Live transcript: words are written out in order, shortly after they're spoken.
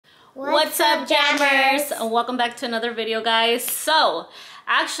What's up, jammers? Welcome back to another video, guys. So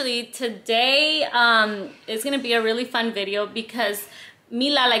actually today is gonna be a really fun video because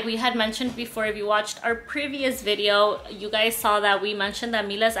Mila, like we had mentioned before, if you watched our previous video, you guys saw that we mentioned that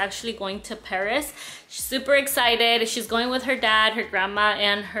Mila's actually going to Paris. She's super excited. She's going with her dad, her grandma,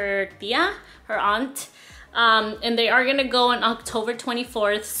 and her tia, her aunt. And they are gonna go on October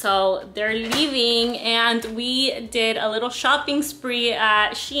 24th, so they're leaving, and we did a little shopping spree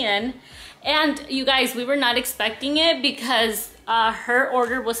at Shein. And you guys, we were not expecting it because her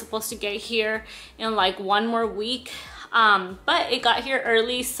order was supposed to get here in like one more week, but it got here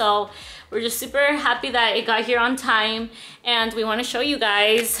early, so we're just super happy that it got here on time. And we want to show you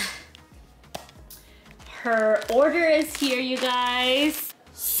guys her order is here, you guys.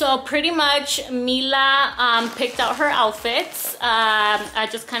 So pretty much Mila picked out her outfits. I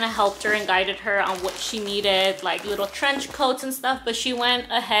just kind of helped her and guided her on what she needed, like little trench coats and stuff, but she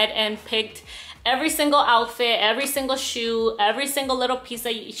went ahead and picked every single outfit, every single shoe, every single little piece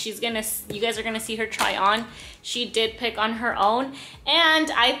that you guys are gonna see her try on. She did pick on her own,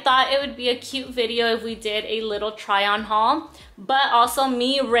 and I thought it would be a cute video if we did a little try on haul, but also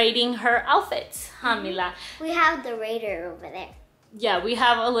me rating her outfits, huh Mila? We have the rater over there. Yeah, we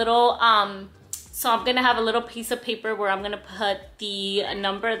have a little, so I'm gonna have a little piece of paper where I'm gonna put the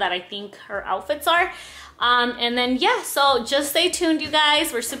number that I think her outfits are. And then yeah, so just stay tuned, you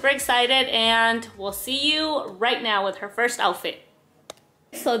guys. We're super excited, and we'll see you right now with her first outfit.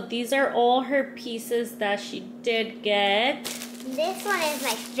 So these are all her pieces that she did get. This one is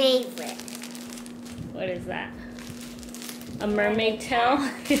my favorite. What is that? A mermaid tail.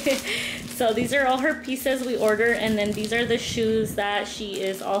 So these are all her pieces we ordered, and then these are the shoes that she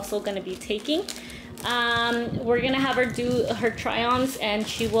is also going to be taking. We're going to have her do her try-ons, and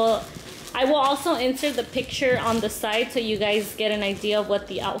I will also insert the picture on the side so you guys get an idea of what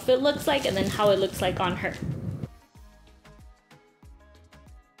the outfit looks like and then how it looks like on her.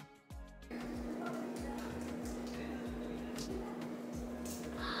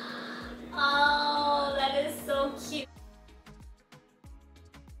 Oh, that is so cute.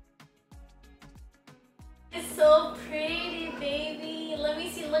 It's so pretty, baby. Let me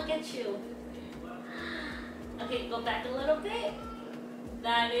see, look at you. Okay, go back a little bit.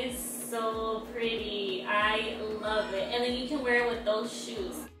 That is so pretty. I love it. And then you can wear it with those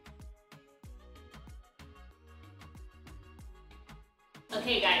shoes.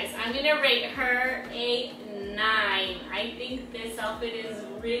 Okay guys, I'm gonna rate her a 9. I think this outfit is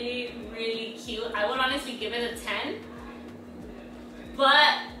really, really cute. I would honestly give it a 10.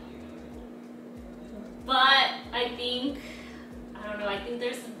 But I think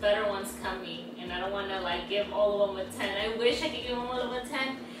there's better ones coming, and I don't want to like give all of them a 10. I wish I could give them all of them a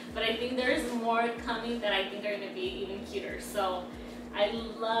 10, but I think there's more coming that I think are going to be even cuter. So I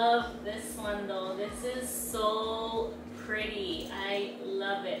love this one though. This is so pretty. I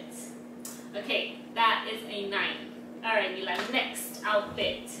love it. Okay, that is a 9. All right, Mila, next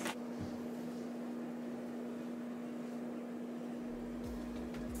outfit.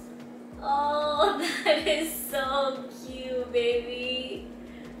 Oh, that is so cute, baby.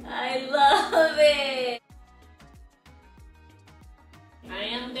 I love it. I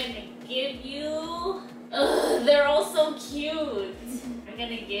am gonna give you, they're all so cute. I'm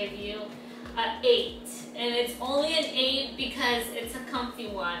gonna give you an 8. And it's only an 8 because it's a comfy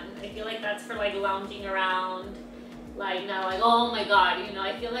one. I feel like that's for like lounging around. Like not like, oh my God, you know,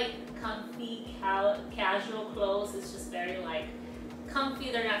 I feel like comfy, casual clothes is just very like,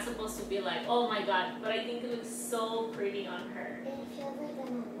 comfy. They're not supposed to be like, oh my God, but I think it looks so pretty on her. It feels like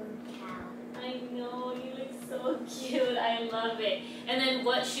I'm a little cow. I know, you look so cute. I love it. And then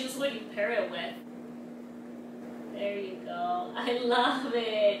what shoes would you pair it with? There you go. I love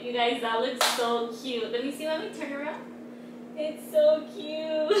it. You guys, that looks so cute. Let me see, let me turn around. It's so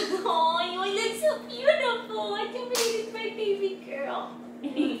cute. Oh, you look so beautiful. I can't believe it's my baby girl.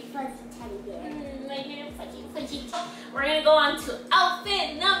 Fuzzy teddy bear. My little fuzzy fuzzy. We're gonna go on to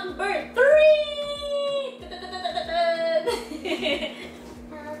outfit number 3.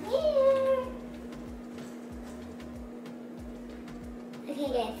 Okay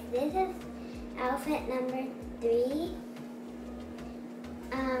guys, this is outfit number 3.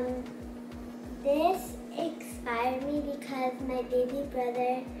 This inspired me because my baby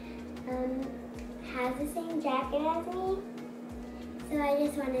brother has the same jacket as me. So I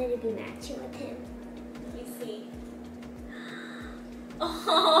just wanted to be matching with him. Let me see.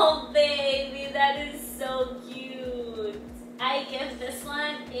 Oh, baby, that is so cute. I give this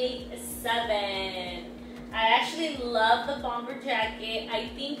one a 7. I actually love the bomber jacket. I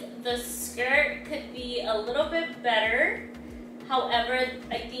think the skirt could be a little bit better. However,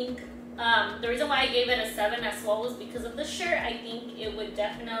 I think the reason why I gave it a 7 as well was because of the shirt. I think it would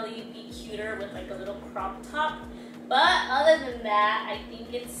definitely be cuter with like a little crop top. But other than that, I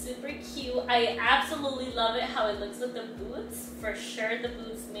think it's super cute. I absolutely love it how it looks with the boots. For sure, the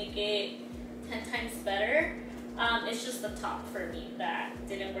boots make it 10 times better. It's just the top for me that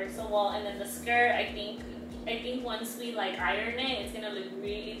didn't work so well. And then the skirt, I think once we like iron it, it's gonna look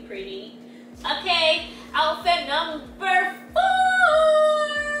really pretty. Okay, outfit number 4.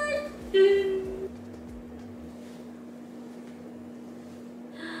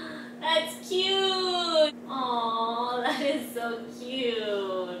 That's cute. Oh, that is so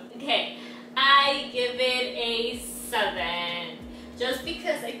cute. Okay, I give it a 7. Just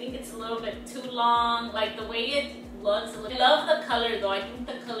because I think it's a little bit too long. Like the way it looks. I love the color though. I think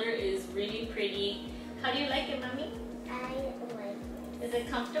the color is really pretty. How do you like it, Mommy? I like it. Is it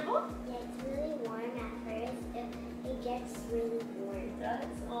comfortable? Yeah, it's really warm at first. It gets really warm. It does?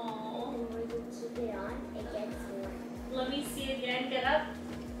 Oh. And when you keep it on, it gets warm. Let me see again. Get up.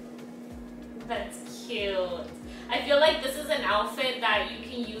 That's cute. I feel like this is an outfit that you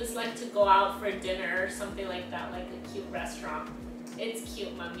can use like to go out for dinner or something like that, like a cute restaurant. It's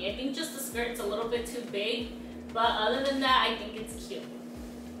cute, Mommy. I think just the skirt's a little bit too big, but other than that, I think it's cute.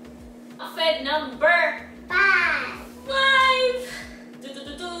 Outfit number 5. 5.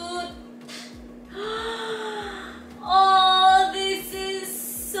 Oh, this is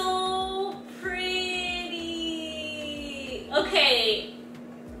so pretty. Okay,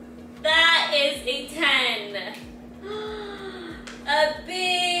 that is a 10. A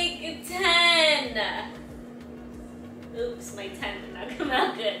big 10. Oops, my 10 did not come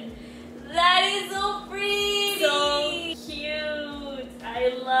out good. That is so pretty. So cute. I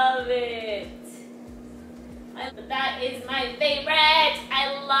love it. That is my favorite.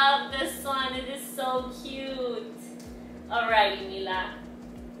 I love this one. It is so cute. Alrighty, Mila.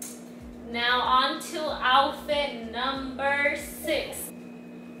 Now on to outfit number 6.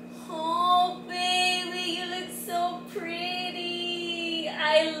 Oh, baby, you look so pretty.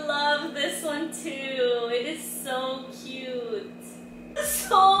 I love this one too. It is so cute.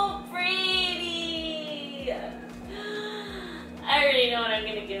 So pretty. I already know what I'm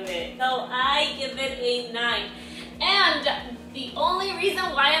gonna give it. So I give it a 9. And the only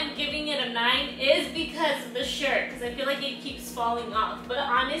reason why I'm giving it a 9 is because of the shirt. Because I feel like it keeps falling off. But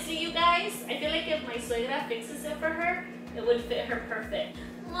honestly, you guys, I feel like if my suegra fixes it for her, it would fit her perfect.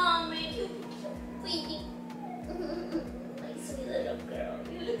 Mommy, you so pretty. My sweet little girl.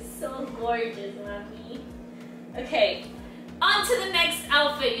 You look so gorgeous, Mommy. Okay, on to the next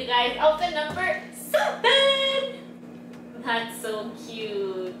outfit, you guys. Outfit number 7. That's so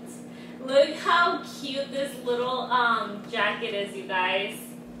cute. Look how cute this little jacket is, you guys.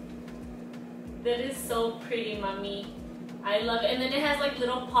 That is so pretty, Mommy. I love it. And then it has like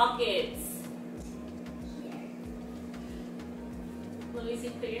little pockets. Let me see,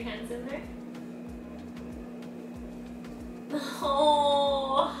 put your hands in there.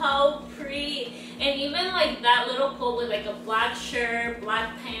 Oh, how pretty. And even like that little coat with like a black shirt,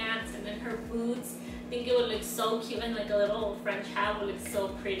 black pants, and then her boots. I think it would look so cute, and like a little French hat would look so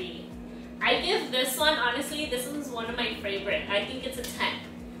pretty. I give this one, honestly, this one's one of my favorite. I think it's a 10.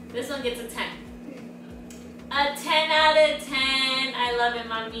 This one gets a 10. A 10 out of 10. I love it,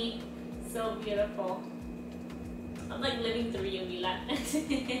 Mommy. So beautiful. I'm like living through you, Mila.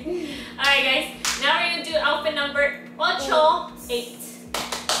 Alright, guys. Now we're going to do outfit number 8.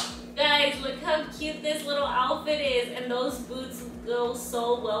 Guys, look how cute this little outfit is. And those boots go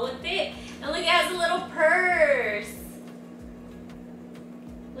so well with it. And look, it has a little purse.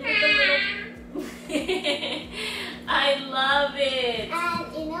 Look at the little... I love it.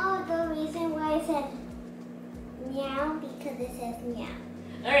 And you know the reason why I said meow? Because it says meow.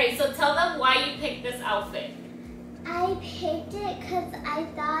 Alright, so tell them why you picked this outfit. I picked it because I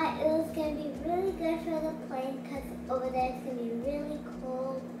thought it was going to be really good for the plane because over there it's going to be really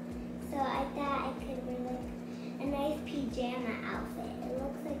cold. So I thought I could wear like a nice pajama outfit. It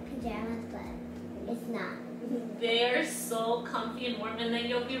looks like pajamas, but it's not. They're so comfy and warm, and then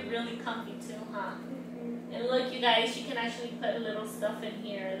you'll be really comfy too, huh? Mm-hmm. And look, you guys, you can actually put little stuff in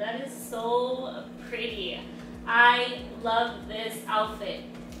here. That is so pretty. I love this outfit.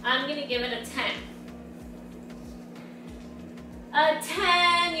 I'm going to give it a 10. A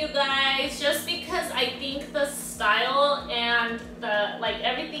 10, you guys, just because I think the style and the, like,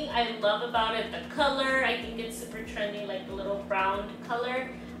 everything I love about it, the color, I think it's super trendy, like the little brown color.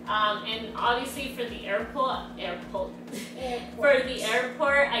 And obviously for the airport, I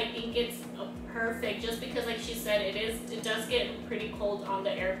think it's perfect, just because like she said, it does get pretty cold on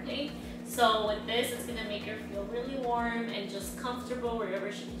the airplane. So with this, it's gonna make her feel really warm and just comfortable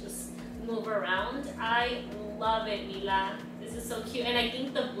wherever she can just move around. I love it, Mila. This is so cute. And I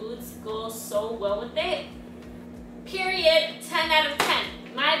think the boots go so well with it. Period. 10 out of 10.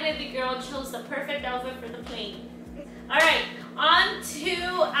 My baby girl chose the perfect outfit for the plane. All right, on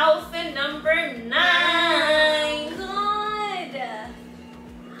to outfit number 9. Good.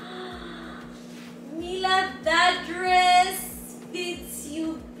 Mila, that dress fits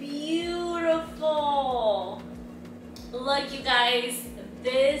you beautiful. Look, you guys,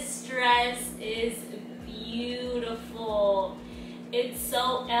 this dress is beautiful. It's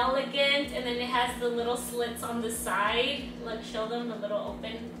so elegant, and then it has the little slits on the side. Look, show them the little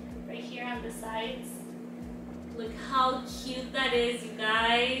open right here on the sides. Look how cute that is, you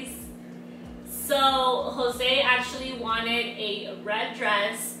guys. So Jose actually wanted a red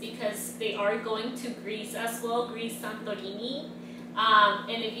dress because they are going to Greece as well, Greece, Santorini.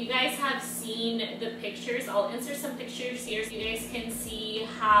 And if you guys have seen the pictures, I'll insert some pictures here so you guys can see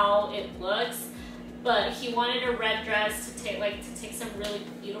how it looks. But he wanted a red dress to take some really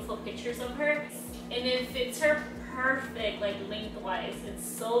beautiful pictures of her, and it fits her perfect, like lengthwise. It's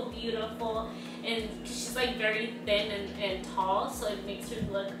so beautiful, and she's like very thin and tall, so it makes her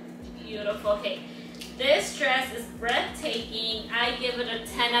look beautiful. Okay, this dress is breathtaking. I give it a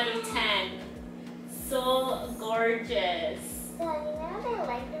 10 out of 10. So gorgeous. So you know what I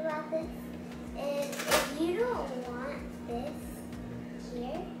like about this is if you don't want this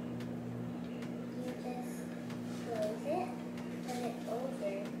here, you just close it, put it over,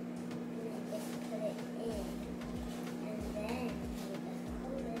 and then just put it in. And then you just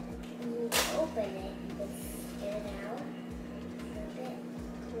close it. When you open it, you just get it out, flip it,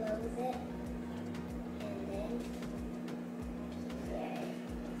 close it, and then wear it.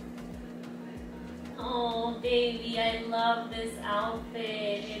 Oh, baby, I love this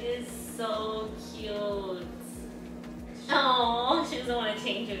outfit. It is so cute. Oh, she doesn't want to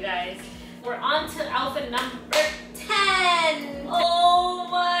change, you guys. We're on to outfit number 10. Oh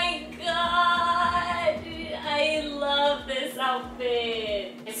my god. I love this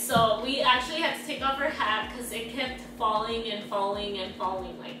outfit. So we actually had to take off her hat because it kept falling and falling and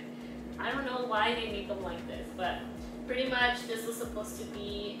falling. Like, I don't know why they make them like this, but pretty much this was supposed to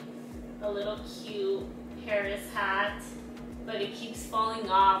be a little cute Paris hat, but it keeps falling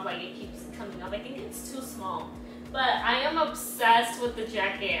off, like it keeps coming off. I think it's too small. But I am obsessed with the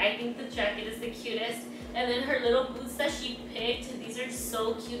jacket. I think the jacket is the cutest. And then her little boots that she picked, these are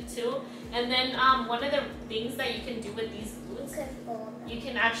so cute too. And then one of the things that you can do with these boots, you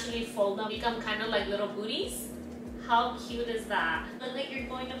can actually fold them, become kind of like little booties. How cute is that? Look like you're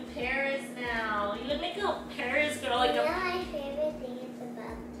going to Paris now. You look like a Paris girl. Like my favorite thing is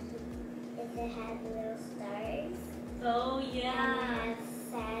about it has little stars. Oh yeah. And it has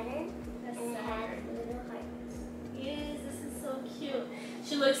Saturn. And it has little hearts. Yes, this is so cute.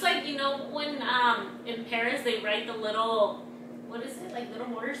 She looks like, you know, when in Paris they ride the little, what is it, like little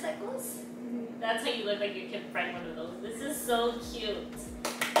motorcycles? Mm-hmm. That's how you look like you could ride one of those. This is so cute.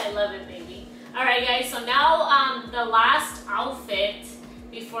 I love it, baby. All right, guys, so now the last outfit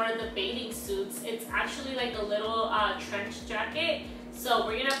before the bathing suits, it's actually like a little trench jacket. So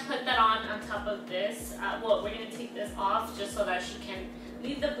we're gonna put that on top of this. Well, we're gonna take this off just so that she can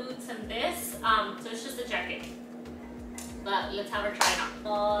leave the boots and this. So it's just a jacket. But let's have her try it on.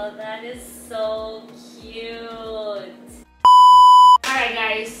 Oh, that is so cute. Alright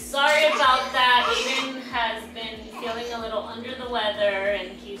guys, sorry about that. Aiden has been feeling a little under the weather and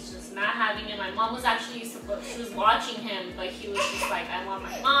he's just not having it. My mom was actually she was watching him, but he was just like, I want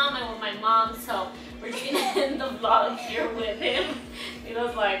my mom. So we're just gonna end the vlog here with him. He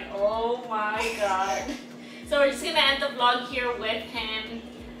was like, oh my god. So we're just gonna end the vlog here with him.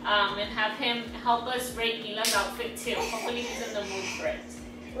 And have him help us rate Mila's outfit too. Hopefully he's in the mood for it.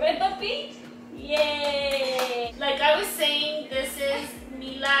 Right, puppy? Yay! Like I was saying, this is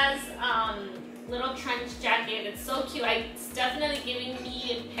Mila's little trench jacket. It's so cute. It's definitely giving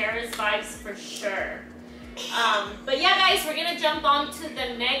me Paris vibes for sure. But yeah, guys, we're gonna jump on to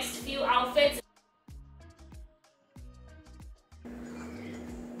the next few outfits.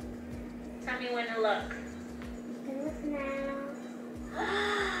 Tell me when to look. Look now.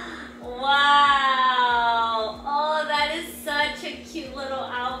 Wow! Oh, that is such a cute little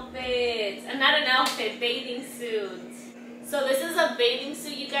outfit. And not an outfit, bathing suit. So this is a bathing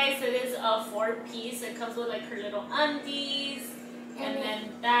suit, you guys. It is a 4-piece. It comes with like her little undies. And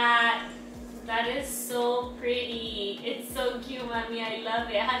then that. That is so pretty. It's so cute, mommy. I love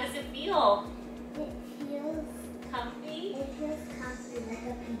it. How does it feel? It feels comfy. It feels comfy. like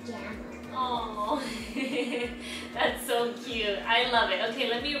a pajama. Oh, that's so cute. I love it. Okay,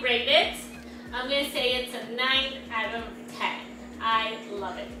 let me rate it. I'm gonna say it's a 9 out of 10. I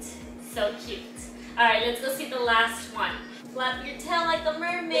love it. So cute. All right, let's go see the last one. Flap your tail like a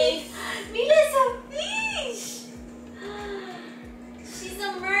mermaid. Mila's a fish. She's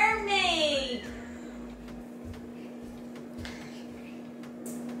a mermaid.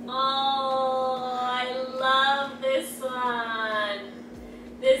 Oh, I love this one.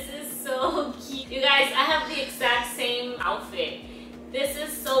 This is so cute. You guys, I have the exact same outfit. This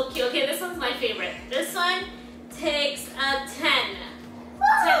is so cute. Okay, this one's my favorite. This one takes a 10.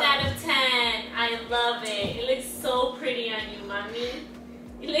 10 out of 10. I love it. It looks so pretty on you, mommy.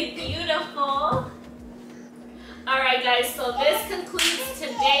 You look beautiful. Alright guys, so this concludes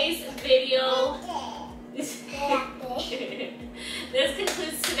today's video. This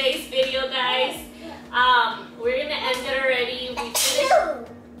concludes today's video, guys. We're gonna end it already. We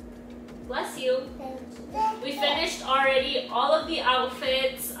finished. Bless you. We finished already all of the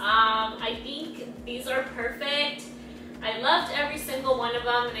outfits. I think these are perfect. I loved every single one of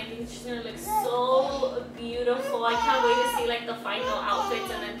them, and I think she's gonna look so beautiful. I can't wait to see like the final outfits,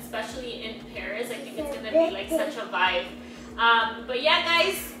 and then especially in Paris, I think it's gonna be like such a vibe. But yeah,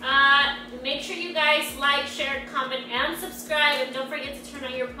 guys, make sure you guys like, share, comment, and subscribe, and don't forget to turn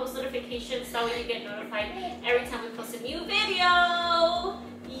on your post notifications so you get notified every time we post a new video.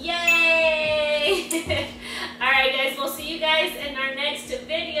 Yay! Alright guys, we'll see you guys in our next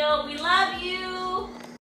video. We love you!